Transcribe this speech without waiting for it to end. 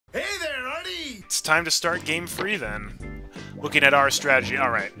it's time to start game 3 then. Looking at our strategy.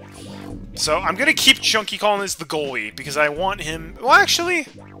 Alright. So, I'm gonna keep Chunky Collin as the goalie, because I want him... Well, actually...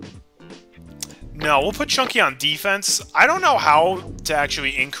 No, we'll put Chunky on defense. I don't know how to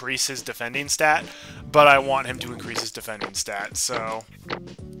actually increase his defending stat, but I want him to increase his defending stat, so...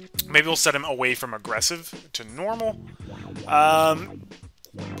 Maybe we'll set him away from aggressive to normal.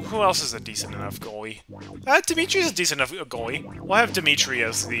 Who else is a decent enough goalie? Dimitri's a decent enough goalie. We'll have Dimitri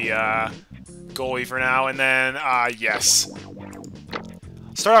as the goalie for now, and then, yes.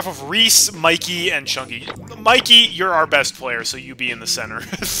 Start off with Reese, Mikey, and Chunky. Mikey, you're our best player, so you be in the center.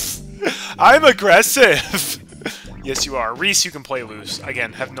 I'm aggressive! Yes, you are. Reese, you can play loose.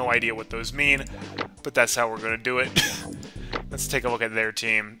 Again, have no idea what those mean, but that's how we're going to do it. Let's take a look at their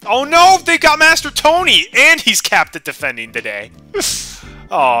team. Oh no! They got Master Tony! And he's capped at defending today.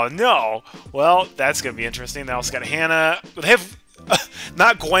 Oh no. Well, that's going to be interesting. They also got Hannah. They have...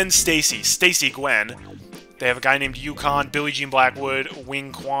 not Gwen Stacy. Stacy Gwen. They have a guy named Yukon, Billie Jean Blackwood,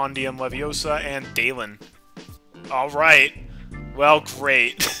 Wing Quandium Leviosa, and Dalen. Alright. Well,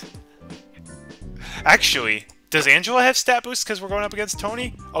 great. Actually, does Angela have stat boosts because we're going up against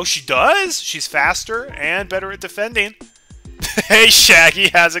Tony? Oh, she does? She's faster and better at defending. Hey, Shaggy,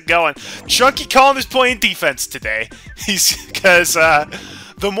 how's it going? Chunky Collin is playing defense today. Because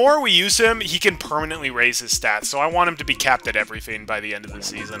the more we use him, he can permanently raise his stats. So I want him to be capped at everything by the end of the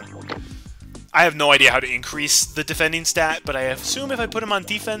season. I have no idea how to increase the defending stat, but I assume if I put him on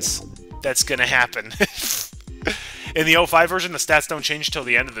defense, that's going to happen. In the 05 version, the stats don't change till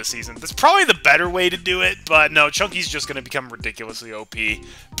the end of the season. That's probably the better way to do it, but no, Chunky's just going to become ridiculously OP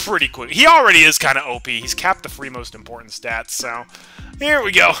pretty quick. He already is kind of OP. He's capped the 3 most important stats, so here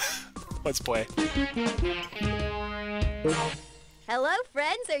we go. Let's play. Hello,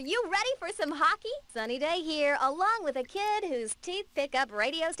 friends. Are you ready for some hockey? Sunny day here, along with a kid whose teeth pick up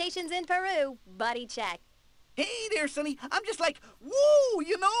radio stations in Peru. Buddy check. Hey there, Sonny. I'm just like, woo,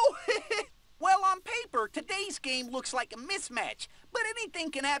 you know? Well, on paper, today's game looks like a mismatch. But anything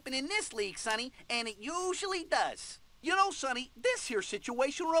can happen in this league, Sonny, and it usually does. You know, Sonny, this here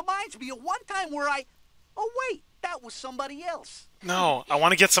situation reminds me of one time where I... Oh, wait, that was somebody else. No, I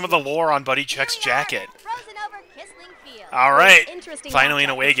want to get some of the lore on Buddy Check's jacket. Frozen over Kissling Field. All right, finally an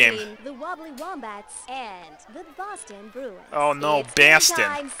away game. The Wobbly Wombats and the Boston Bruins. Oh no,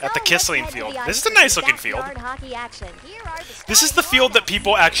 Boston at the Kissling Field. This is a nice looking field. This is the field that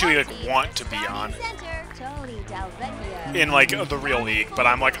people actually like want to be on in like the real league. But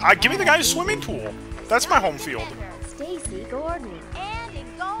I'm like, give me the guy's swimming pool. That's my home field. Stacy Gordon and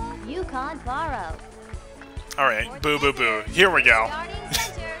in goal, Yukon Faro. All right, boo, boo, boo. Here we go.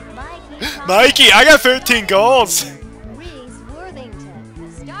 Mikey, I got 13 goals.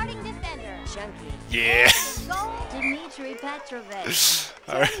 Yeah.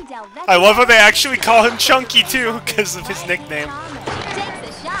 Right. I love how they actually call him Chunky too, because of his nickname.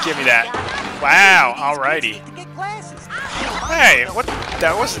 Give me that. Wow. Alrighty. Hey, what?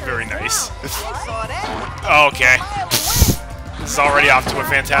 That wasn't very nice. Okay. This is already off to a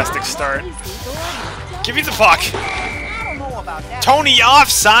fantastic start. Give me the puck! Tony,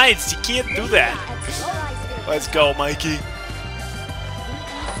 offsides! You can't do that. Let's go, Mikey.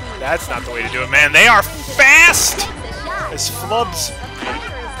 That's not the way to do it, man. They are fast as flubs.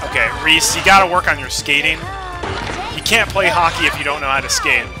 Okay, Reese, you gotta work on your skating. You can't play hockey if you don't know how to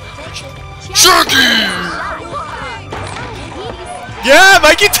skate. Chunky! Yeah,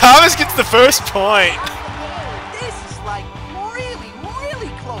 Mikey Thomas gets the first point.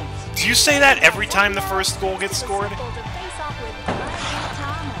 Do you say that every time the first goal gets scored?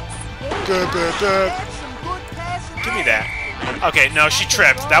 Give me that. Okay, no, she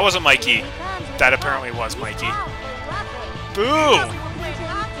tripped. That wasn't Mikey. That apparently was Mikey. Boo!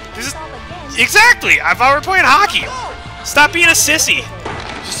 This is... Exactly! I thought we were playing hockey! Stop being a sissy!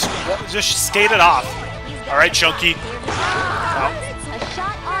 Just skate it off. Alright, Chunky. Oh.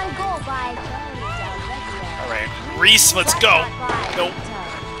 Alright, Reese, let's go! Nope.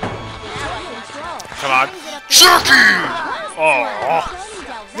 Come on. Chunky! Oh.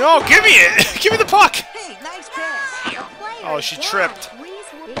 No, give me it! Give me the puck! Oh, she tripped.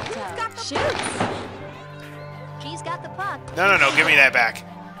 No, no, no, give me that back.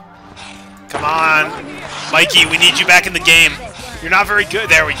 Come on. Mikey, we need you back in the game. You're not very good.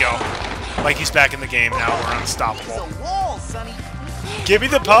 There we go. Mikey's back in the game now. We're unstoppable. Give me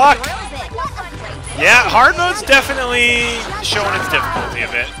the puck! Yeah, hard mode's definitely showing its difficulty a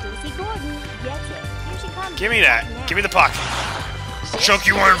bit. Give me that. Give me the puck.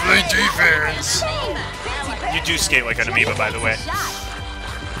 Chunky wanna play defense. You do skate like an amoeba, by the way.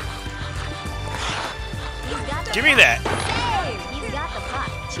 Give me that.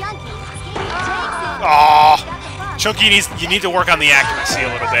 Aw! Chunky you need to work on the accuracy a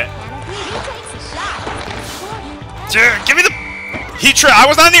little bit. Give me the... I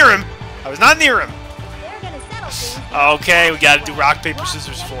was not near him! I was not near him! Okay, we gotta do rock, paper,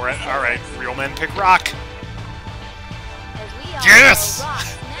 scissors for it. Alright, real men pick rock. Yes!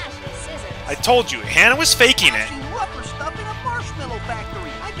 I told you, Hannah was faking it.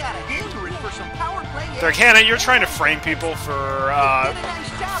 Like, Hannah, you're trying to frame people for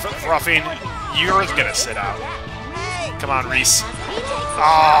roughing. You're gonna sit out. Come on, Reese.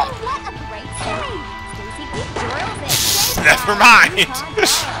 Oh. Never mind.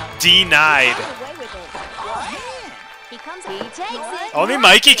 Denied. Only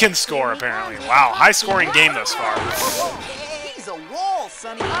Mikey can score, apparently. Wow, high-scoring game thus far. He's a wall,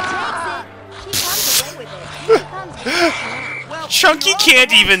 Sonny. Chunky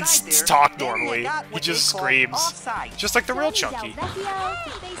can't even talk normally. He just screams. Just like the real Chunky.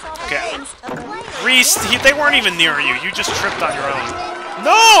 Okay. Reese, they weren't even near you. You just tripped on your own.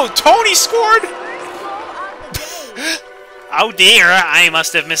 No! Tony scored! Oh dear, I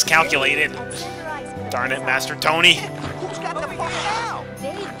must have miscalculated. Darn it, Master Tony.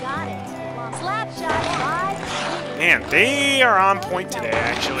 Man, they are on point today,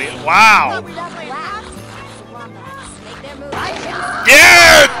 actually. Wow!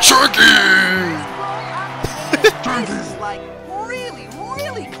 Yeah, Chunky!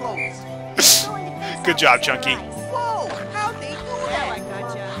 really close. Good job, Chunky. Whoa, how'd they do that?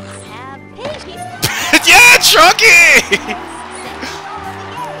 Yeah, Chunky!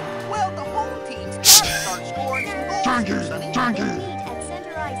 Well, the home team's gotta start scoring some goals, Sonny.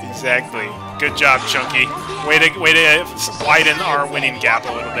 Exactly. Good job, Chunky. Way to widen our winning gap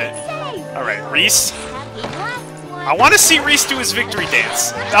a little bit. All right, Reese. I want to see Reese do his victory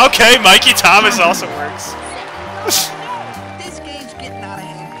dance. Okay, Mikey Thomas also works. This game's getting out of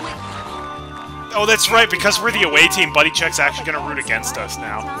hand quick. Oh, that's right. Because we're the away team, Buddy Check's actually going to root against us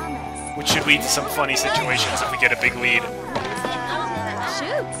now, which should lead to some funny situations if we get a big lead.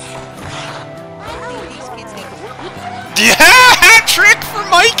 Yeah, hat trick for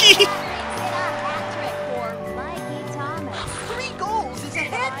Mikey. 3 goals is a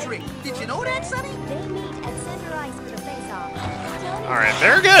hat trick. Did you know that, Sonny? All right,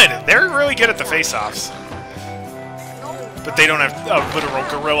 they're good. They're really good at the face-offs. But they don't have a literal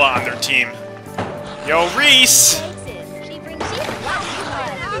gorilla on their team. Yo, Reese!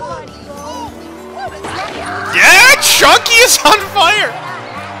 Yeah, Chunky is on fire!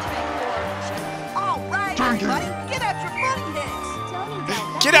 All right, everybody, get out your funny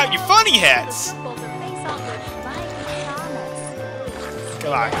hats. Get out your funny hats!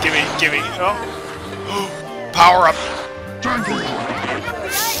 Come on, give me. Oh. Power up.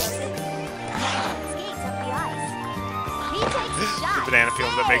 The banana peel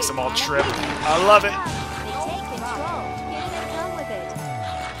that makes them all trip. I love it.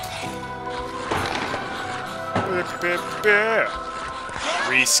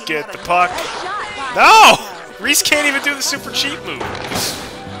 Reese, get the puck. No! Reese can't even do the super cheat move.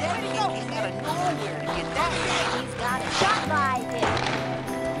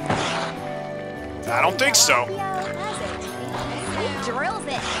 I don't think so.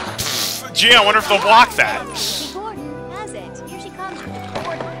 Gee, I wonder if they'll block that.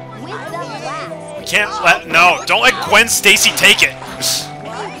 We can't let... No, don't let Gwen Stacy take it.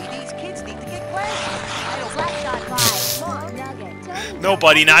 No,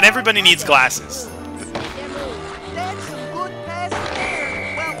 buddy, not everybody needs glasses. That's some good passing there.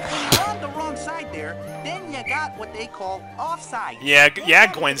 Well, you're on the wrong side there. Then you got what they call offside. Yeah,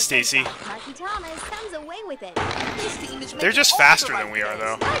 Gwen Stacy. Mikey Thomas comes away with it. They're just faster than we are,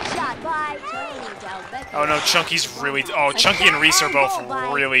 though. Oh no, Chunky's really... Oh, Chunky and Reese are both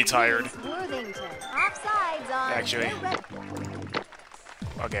really tired. Actually.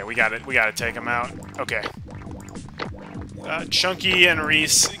 Okay, we gotta take them out. Okay. Chunky and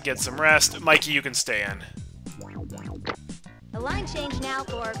Reese get some rest. Mikey, you can stay in. The line change now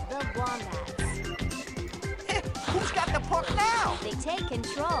for the Wombats. Who's got the puck now? They take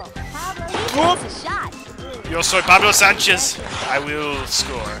control. Pablo takes a shot. Yo soy Pablo Sanchez. I will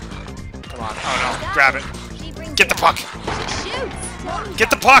score. Come on. Oh no. Grab it. Get the puck. Get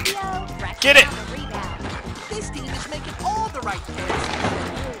the puck. Get it. This team is making all the right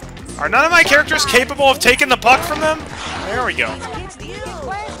passes. Are none of my characters capable of taking the puck from them? There we go.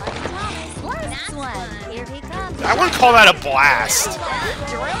 I wouldn't call that a blast.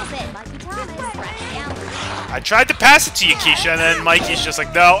 I tried to pass it to you, Keisha, and then Mikey's just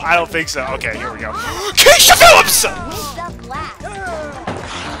like, no, I don't think so. Okay, here we go. Keisha Phillips!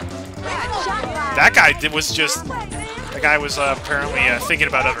 That guy was just... The guy was apparently thinking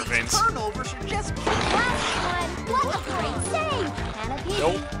about other things. just What a great save! Hannah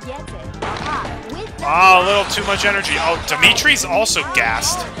Nope. gets it. Aha, with the Oh, a little too much energy. Oh, Dimitri's also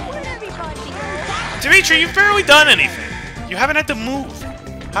gassed. Dimitri, you've barely done anything. You haven't had to move.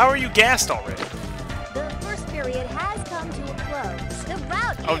 How are you gassed already? The first period has come to a close. The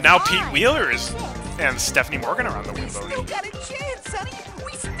route Oh, is now on. Pete Wheeler is and Stephanie Morgan are on the We wing still voting. got a chance, Sonny.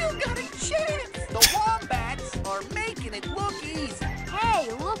 We still got a chance. The Wombats are making it look easy. Hey,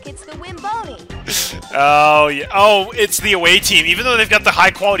 look, it's the Wimboni. Oh, yeah. Oh, it's the away team. Even though they've got the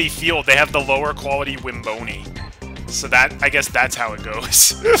high-quality field, they have the lower-quality Wimboni. So that, I guess that's how it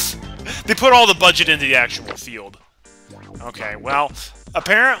goes. They put all the budget into the actual field. Okay, well,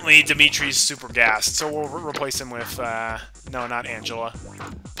 apparently Dimitri's super gassed, so we'll replace him with, no, not Angela.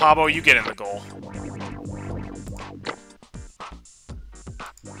 Pablo, you get in the goal.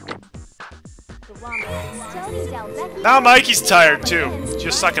 The Wombats. Tony Del Vecchio Now Mikey's tired, too.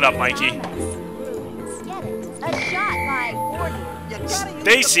 Just suck it up, Mikey. Get it. A shot by Gordon. You gotta use the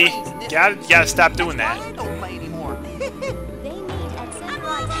Stacy, brains in this gotta game. stop doing That's that. why I don't play anymore. They meet at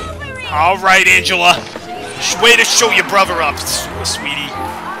Sunrise. All right, Angela. Way to show your brother up, sweetie.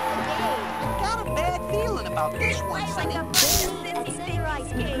 Got a bad feeling about this one, Sonny.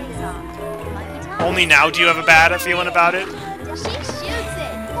 Only now do you have a bad feeling about it? She shoots it.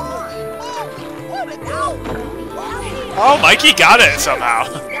 Oh, Mikey got it somehow.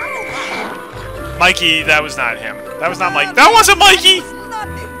 Mikey, that was not him. That was not Mike. That wasn't Mikey! It's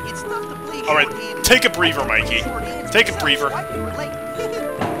nothing. It's tough to play Alright, short-handed. take a breather, Mikey. Take a breather. I can relate.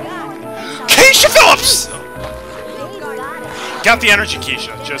 Keisha Phillips! They got it. Got the energy,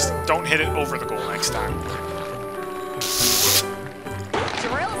 Keisha. Just don't hit it over the goal next time.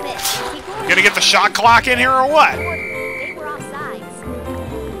 Drills it. You gonna get the shot clock in here or what? They were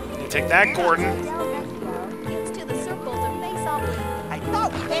offsides. You take that, Gordon. Del Vecchio gets to the circle to face off with. I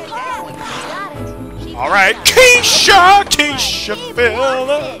thought we had that one. Got it. She Alright, picks up. Keisha He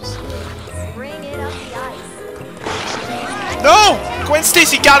Phillips! blocks it. Bring it up the ice. No! Gwen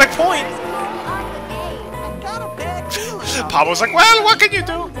Stacy got a point! Off the game. I got a bad feeling about Pablo's like, well, what can you do?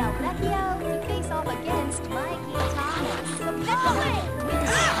 Del Vecchio to face off against Mikey Thomas.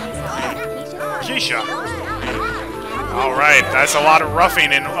 Keisha. Alright, that's a lot of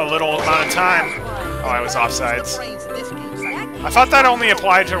roughing in a little amount of time. Oh, I was offsides. brains in this game, Sonny. I thought that only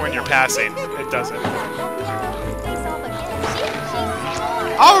applied to when you're passing. It doesn't.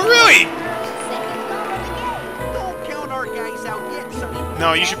 Oh, really? Don't count our guys out yet, Sonny.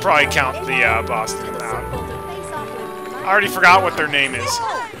 No, you should probably count the Boston out. I already forgot what their name is.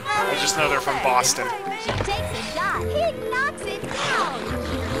 I just know they're from Boston. She takes a shot. He knocks it down.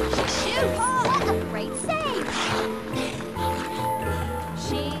 She shoots. What a great save.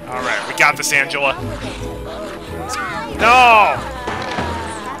 She Alright, we got this, Angela. No. No!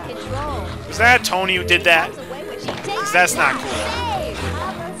 Control. Was that Tony who did that? That's not cool. Save.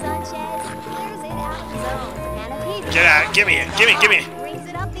 Pablo Sanchez clears it out of the zone. Hannah Peter Get out, give me it, give me, give me. brings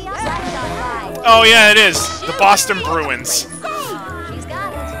it up the ice. Shot by. Oh yeah, it is. The Boston Bruins. She's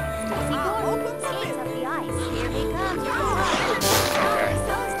got it. Casey Gordon skates up the ice. Here he comes. Goes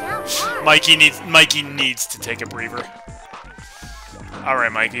down hard. Mikey needs to take a breather.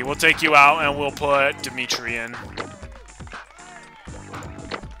 Alright, Mikey, we'll take you out and we'll put Dimitri in.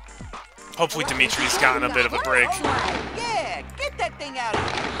 Hopefully Dimitri's gotten a bit of a break. Yeah, get that thing out of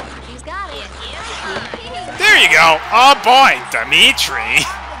here. She's got it. There you go. Oh boy, Dimitri.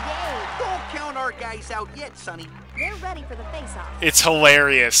 Don't count our guys out yet, Sonny. They're ready for the face-off. It's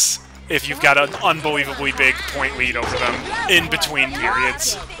hilarious if you've got an unbelievably big point lead over them in between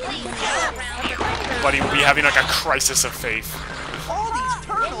periods. Buddy will be having like a crisis of faith. All these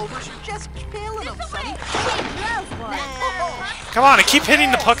turnovers are just killing them, Sonny. Come on, I keep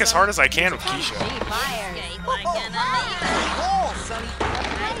hitting the puck as hard as I can with Keisha. Ball, Sonny.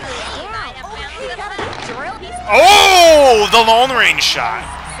 Oh, the long range shot.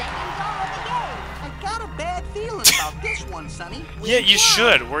 I got a bad feeling about this one, Sonny. Yeah, you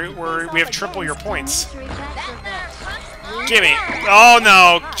should. We have triple your points. Gimme. Oh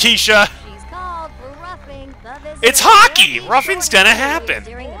no, Keisha. She's called for roughing the visitor. It's hockey. Roughing's gonna happen.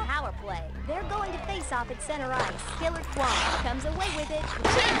 During the power play, they're going to face off at center ice. Killer Kwon comes away with it.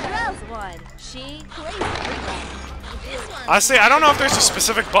 She throws one. She plays the rebound. Honestly, I don't know if there's a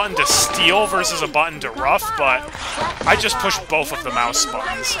specific button to steal versus a button to rough, but I just push both of the mouse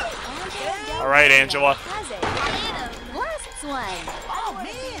buttons. All right, Angela. Last one. Oh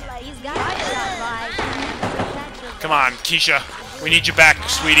man, he's got it. Come on, Keisha. We need you back,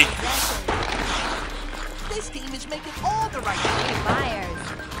 sweetie. This team is making all the right Myers.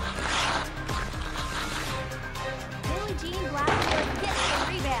 Billie Jean Blackwood gets the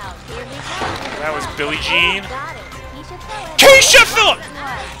rebound. Here he comes. That was Billie Jean. Got it. Keisha Phillips!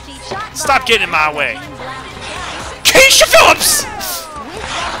 Stop getting in my way. Keisha Phillips!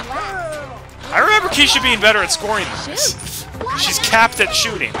 I remember Keisha being better at scoring than this. She's capped at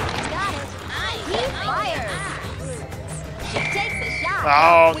shooting.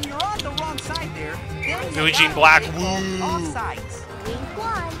 Oh, When you're on the wrong side there, then Billie Jean Black. Woo. offsides.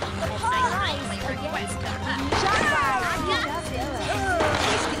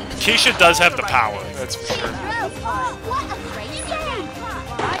 Keisha does have the power, that's for sure.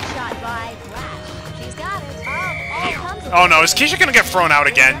 Oh no, is Keisha gonna get thrown out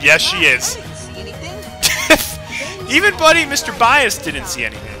again? Yes, she is. See anything? Even Buddy Mr. Bias didn't see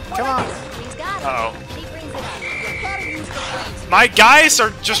anything. Come on. Uh-oh. My guys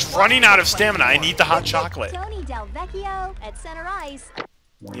are just running out of stamina. I need the hot chocolate. Tony Del Vecchio at center ice.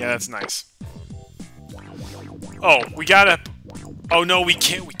 Yeah, that's nice. Oh, we gotta... Oh no, we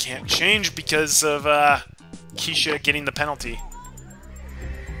can't change because of Keisha getting the penalty.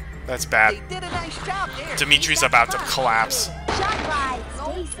 That's bad. They did a nice job there. Dimitri's about to collapse. Shot by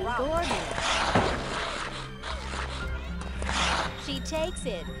Stacy Gordon. She takes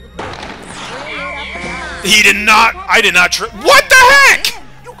it. Bring it up and down. He did not... I did not trip... What the heck?!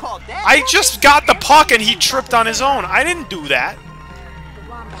 You called that? I just got the puck and he tripped on his own. I didn't do that. The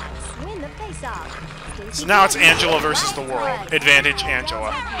Wombats win the face-off. So now it's Angela versus the world. Advantage Angela.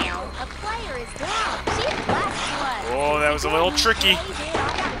 A player is down. She blasts one. Oh, that was a little tricky.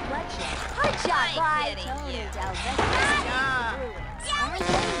 Hard shot by Tony Del Vecchio.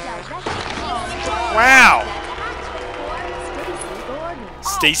 Wow.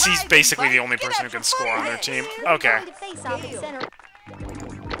 Stacy Stacy's basically the only person who can score on their team. Okay.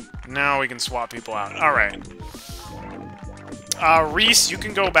 Now we can swap people out. Alright. Reese, you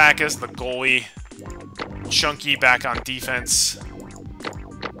can go back as the goalie. Chunky back on defense.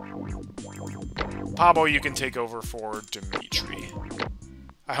 Pablo, you can take over for Dimitri.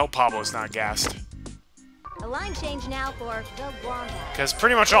 I hope Pablo's not gassed. A line change now for the Wombats. Because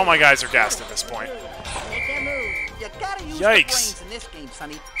pretty much all my guys are gassed at this point. Make their move. You gotta use Yikes. the brains in this game,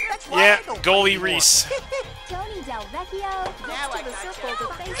 Sonny. That's why Yeah, I don't goalie play anymore. Reese. Tony Del Vecchio gets to the circle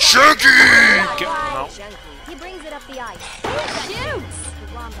to face Chunky! No. No. He brings it up the ice. He shoots!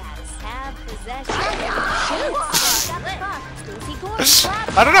 The Wombats have possession. Shoots! Got the puck. Stacy Gordon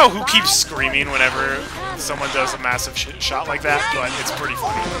grabs I don't know who by keeps screaming whenever someone does a massive shot like that, but it's pretty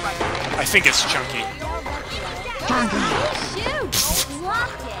funny. I think it's Chunky. He shoots!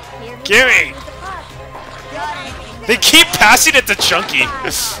 Blocked it. Here he Gimme! comes with the puck. They keep passing it to Chunky. A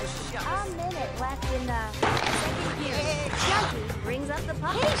minute left in the second period. Chunky brings up the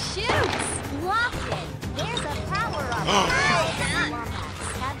puck. He shoots! Blocked it. There's a power-up.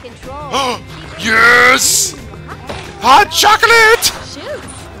 Wombats have control. Yes! Hot chocolate! Shoots!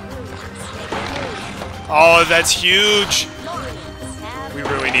 Oh, that's huge. We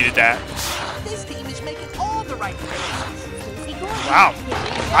really needed that. This team is making all the right plays. Wow.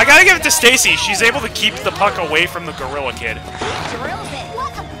 I gotta give it to Stacy. She's able to keep the puck away from the Gorilla Kid. Drills it.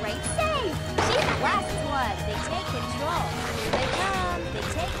 What a great save! She's the last one. They take control. Here they come. They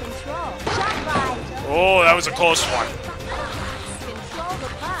take control. Shot by. Oh, that was a close one. Control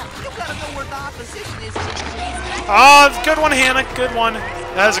the puck. You gotta know where the opposition is. Oh, good one, Hannah. Good one.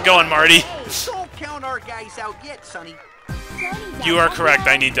 How's it going, Marty? Don't count our guys out yet, Sonny. You are correct.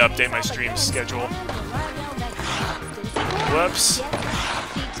 I need to update my stream schedule. Whoops. She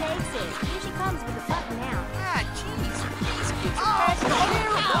takes it. Here she comes with the puck now. Ah, jeez. These kids are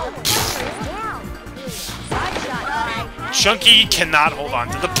Down. Side shot by. Chunky cannot hold on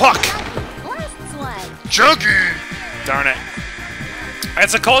to the puck. Blasts one. Chunky! Darn it.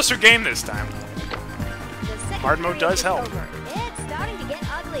 It's a closer game this time. The second Hard mode period does is help. over. It's starting to get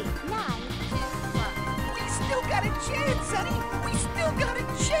ugly. 9-1. We still got a chance, Sonny. We still got a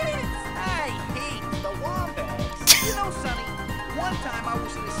chance. I hate the Wombats. You know, Sonny, one time I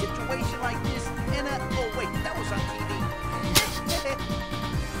was in a situation like this, and oh wait, that was on TV.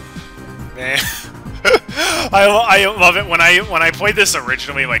 Man. I love it. When I played this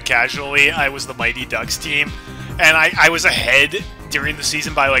originally, like casually, I was the Mighty Ducks team, and I was ahead during the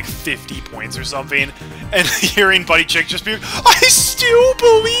season by like 50 points or something, and hearing Buddy Chick just be, I still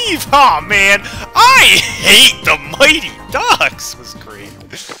believe! Aw, oh, man, I hate the Mighty Ducks! Was great.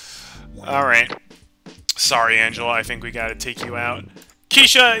 Alright. Sorry, Angela, I think we gotta take you out.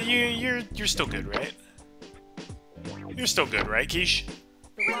 Keisha, you're still good, right? You're still good, right, Keish?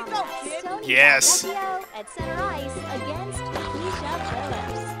 Yes. At center ice against Keisha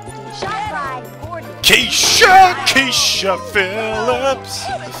Phillips. Shot by Gordon. Keisha Phillips!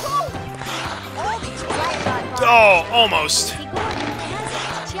 Oh, almost.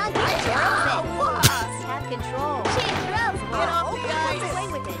 Chunky drills it.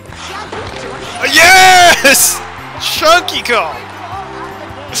 Yes! Chunky call!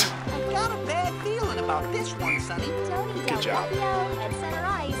 I've got a bad feeling about this one, Sonny. Good job. And center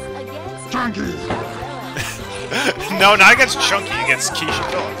ice against Chunky! No, not against Chunky, against Keisha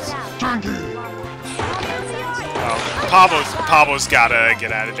Phillips. Chunky! Oh, Pablo's gotta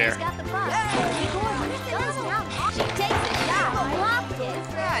get out of there. Got the puck. She takes a shot. Blocked it.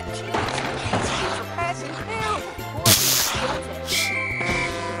 Ah, jeez. These kids are passing terrible.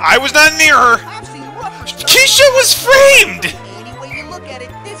 I was not near her. I've seen rougher stuff. Keisha was framed! Any way you look at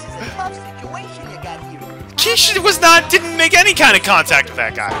it, this is a tough situation you got here. Keisha didn't make any kind of contact with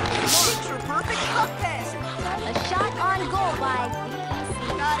that guy. Picture perfect puck passing. A shot on goal by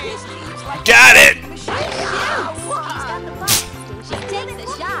BEC. This team's like Got it! She's got the puck. She takes a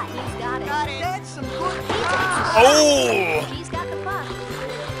shot. He's got it. That's some good He takes a shot. Oh! She's got the puck.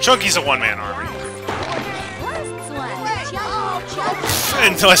 Chunky's a one-man army. Worst one.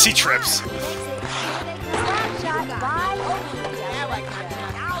 Chunky. Unless he trips. Slap shot by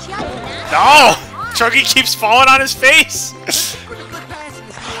Chunky. No! Chunky keeps falling on his face! pretty good passing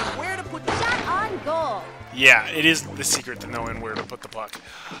this game. Where to put the Shot on goal. Yeah, it is the secret to knowing where to put the puck.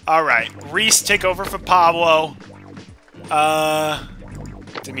 Alright, Reese take over for Pablo.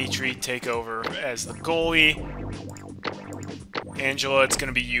 Dimitri take over as the goalie. Angela, it's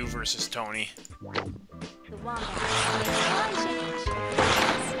gonna be you versus Tony. The Wombats.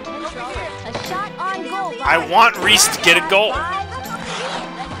 A shot on goal by I want Reese to get a goal.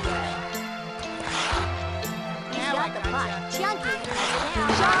 He's got the puck. Chunky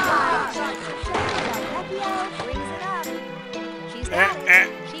has it now. Shot by Vecchio brings it up. She's got it.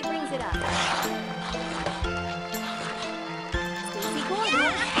 She brings it up. Stacy Gordon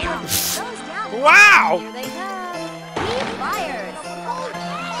goes down. Wow! Here they come. He fires.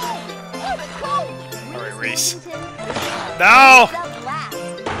 Alright, Reese. Washington No! brings up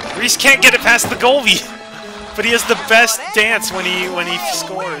last. Reese can't get it past the goalie. But he has the best dance when he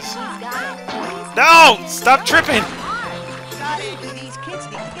scores. He's got it. No! Stop tripping! these kids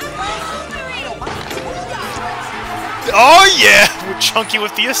need to get playing. Oh yeah! With Chunky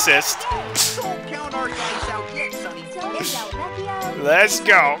with the assist. Don't count our guys out yet, Sonny. Tony's out. Vecchio Let's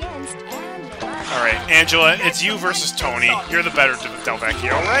go. against and Alright, Angela, it's you versus Tony. You're the better Del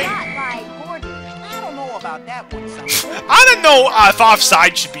Vecchio, right? by Gordon. I don't know about that one, Sonny. I don't know if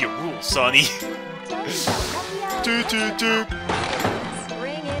offside should be a rule, Sonny. Tony's out. Vecchio Doo, doo, doo.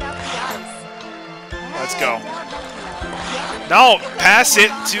 bring it up the ice. Let's go. No, pass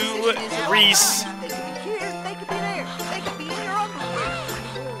it to Reese. They could be here, they could be there. They could be in your underwear.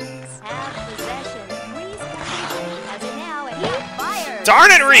 Have possession. Reese has it now and he fires.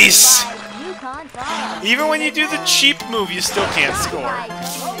 Darn it, Reese! UConn follows. Even when you do the cheap move, you still can't score.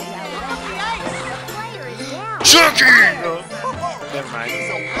 Chunky! Never mind.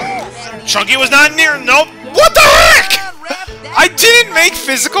 Chunky was not near. Nope. What the heck? I didn't make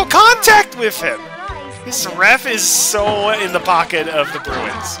physical contact with him. This ref is so in the pocket of the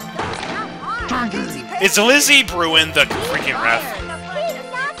Bruins. It's Lizzy Bruin, the freaking ref.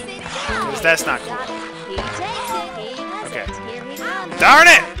 'Cause that's not cool. Okay. Darn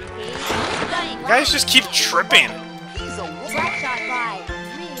it! You guys just keep tripping. He's a woman. Slap shot by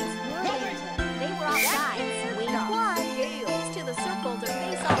Reese Worthington. They were offside. Wing one gets to the circle to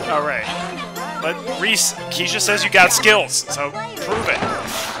face off. Alright. But Reese, Keisha says you got skills, so prove it.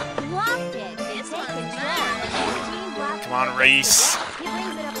 Blocked it. They take control. Come on, Reese. He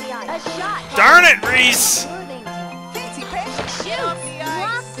brings it up the ice. A shot. Darn it, Reese! Worthington. Fancy pass. Shoots.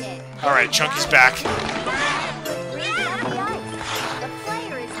 Blocked it. Alright, Chunky's back. Brings it up the ice. The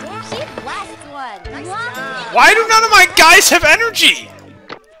player is down. She blasts one. Blocked it. Why do none of my guys have energy?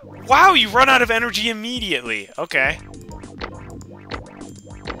 Wow, you run out of energy immediately. Okay.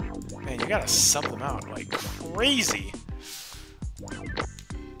 Man, you gotta sub them out like crazy.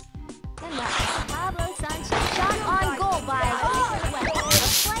 And now, Pablo Sanchez shot on goal by the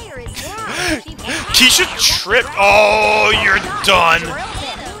player is down. She Keisha tripped. Oh, you're done. She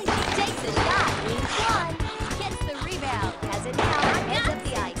takes a shot. One gets the rebound. Has it now. Gets up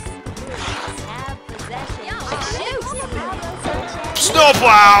the ice. Bruins have possession. Shoots. Pablo Sanchez.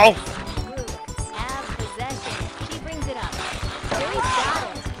 Snowplow. Bruins have possession. She brings it up. Joey's got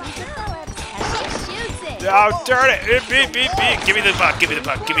it. Keisha Phillips. As she shoots it. Oh, darn it. Beep, beep, beep. Give me the puck. Give me the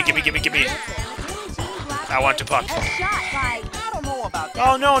puck. Give me. I want the puck. A shot by. I don't know about that.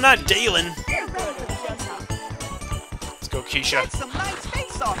 Oh, no, not Dalen. They're ready for the face-off. Let's go, Keisha. That's some nice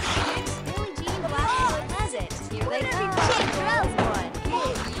face-off, kids. Billie Jean Blackwood has it. Here they come. She drills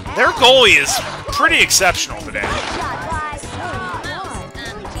one. Their goalie is pretty exceptional today. Shot by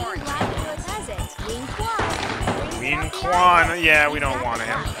Billie Jean Blackwood has it. Wing Kwan. Wing Kwan. Yeah, we don't want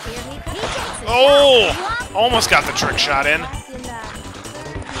him. Here he Oh! Almost got the trick shot in.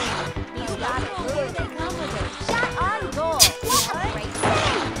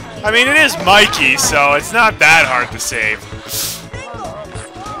 I mean, it is Mikey, so it's not that hard to save.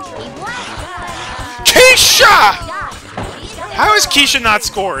 Keisha! How is Keisha not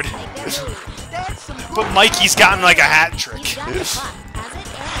scored? But Mikey's gotten like a hat trick.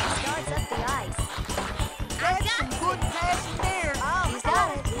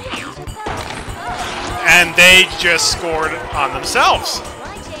 And they just scored on themselves.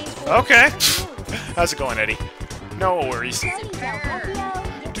 Okay. How's it going, Eddie? No worries.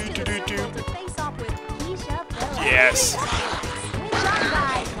 Yes.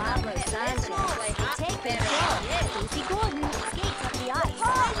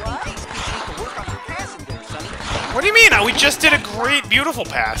 What do you mean? We just did a great, beautiful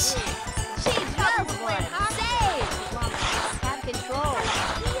pass.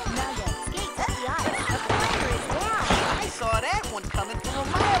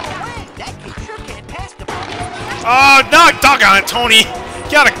 Oh, no, doggone it, Tony.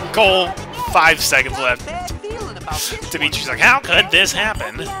 Got a goal. 5 seconds left. Dimitri's like, how could this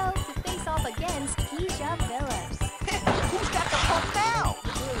happen?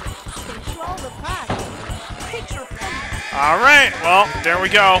 Alright, well, there we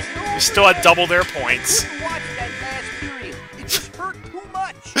go. We still had double their points.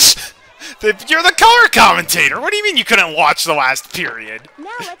 You're the color commentator! What do you mean you couldn't watch the last period?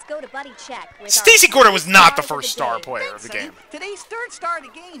 Now let's go to Buddy Check. Stacey Gordon was not the first star player of the game. Today's third star of the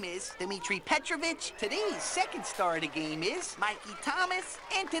game is Dmitry Petrovich. Today's second star of the game is Mikey Thomas.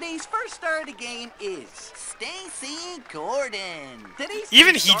 And today's first star of the game is Stacey Gordon.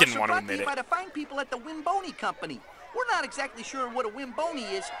 Even he didn't want to admit it. By the fine people at the Wimboni Company. We're not exactly sure what a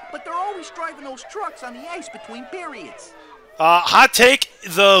Wimboni is, but they're always driving those trucks on the ice between periods. Hot take,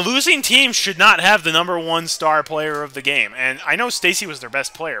 the losing team should not have the #1 star player of the game. And I know Stacey was their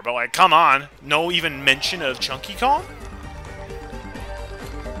best player, but like, come on. No even mention of Chunky Kong?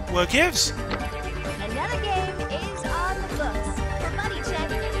 What gives? Another game is on the books. For Buddy Check,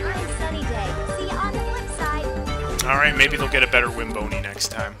 I'm Sunny Day. See you on the flip side. Alright, maybe they'll get a better Wimboni next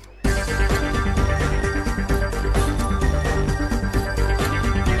time.